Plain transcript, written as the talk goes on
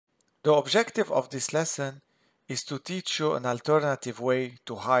The objective of this lesson is to teach you an alternative way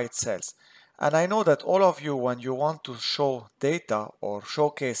to hide cells. And I know that all of you, when you want to show data or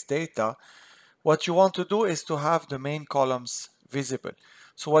showcase data, what you want to do is to have the main columns visible.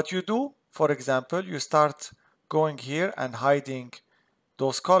 So what you do, for example, you start going here and hiding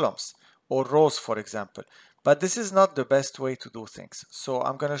those columns or rows, for example. But this is not the best way to do things. So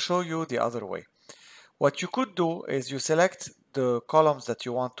I'm going to show you the other way. What you could do is you select the columns that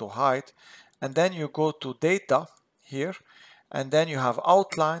you want to hide, and then you go to data here, and then you have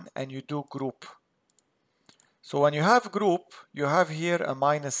outline and you do group. So when you have group, you have here a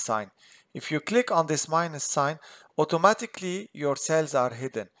minus sign. If you click on this minus sign, automatically your cells are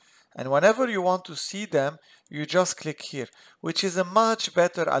hidden. And whenever you want to see them, you just click here, which is a much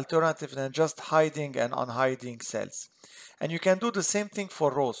better alternative than just hiding and unhiding cells. And you can do the same thing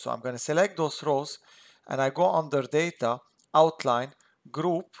for rows. So I'm going to select those rows and I go under data, outline,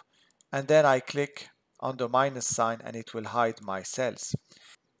 group, and then I click on the minus sign and it will hide my cells.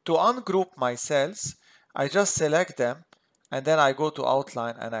 To ungroup my cells, I just select them and then I go to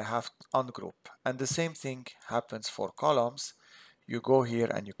outline and I have ungroup. And the same thing happens for columns. You go here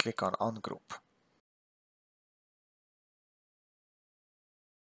and you click on ungroup.